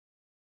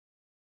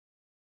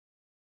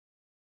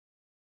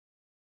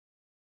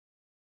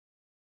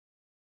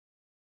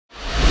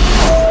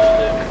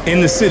In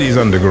the city's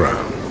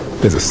underground,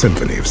 there's a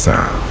symphony of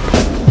sound.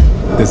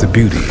 There's a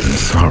beauty in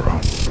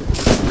sorrow,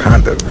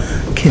 kind of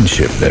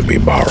kinship that we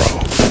borrow.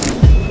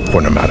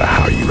 For no matter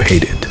how you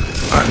hate it,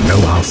 I know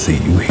I'll see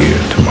you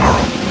here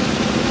tomorrow.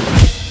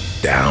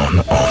 Down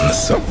on the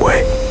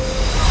subway.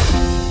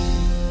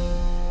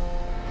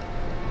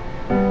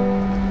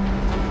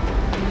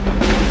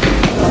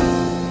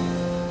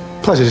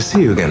 Pleasure to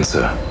see you again,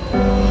 sir.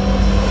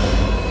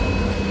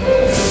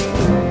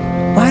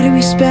 Why do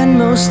we spend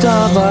most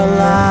of our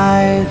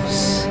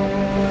lives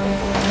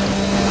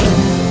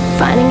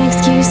finding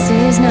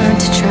excuses not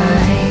to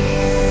try?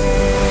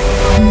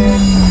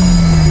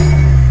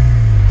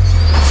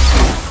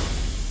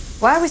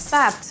 Why are we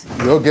stopped?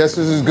 Your guess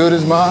is as good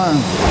as mine.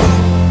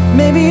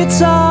 Maybe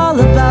it's all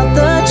about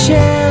the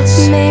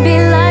chance. Maybe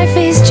life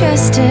is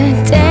just a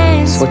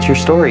dance. What's your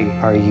story?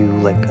 Are you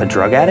like a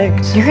drug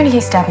addict? You're gonna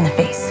get stabbed in the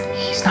face.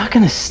 He's not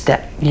gonna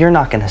stab. You're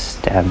not gonna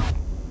stab.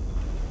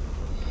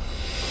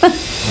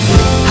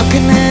 How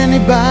can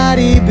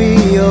anybody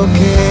be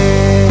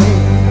okay?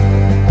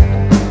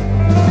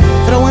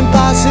 Throwing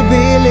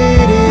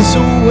possibilities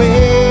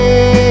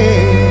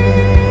away.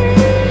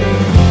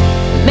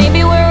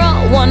 Maybe we're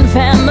all one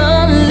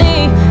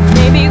family.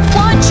 Maybe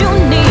what you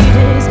need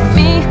is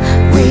me.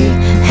 We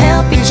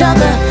help each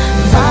other.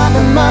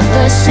 Father,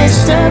 mother,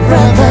 sister,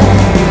 brother.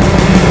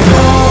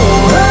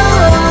 Oh, oh,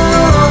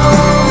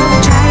 oh.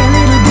 Try a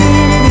little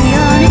bit of the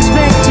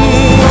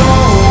unexpected.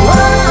 Oh,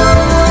 oh, oh.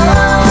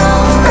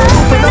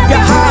 Open up your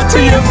heart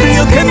till you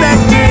feel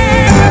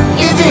connected.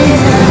 You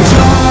didn't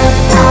try.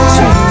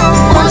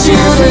 I want you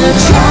to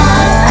try.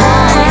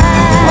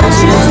 Want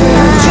you to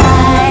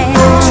try.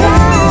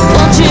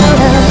 Want you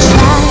to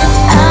try.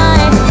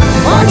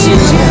 Want you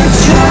to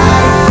try.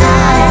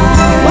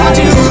 Want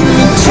you to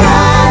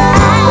try.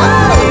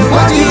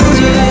 Want you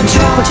to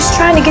try. We're just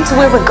trying to get to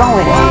where we're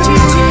going.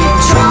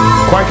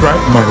 Quite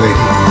right, my lady.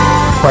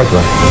 Quite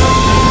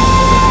right.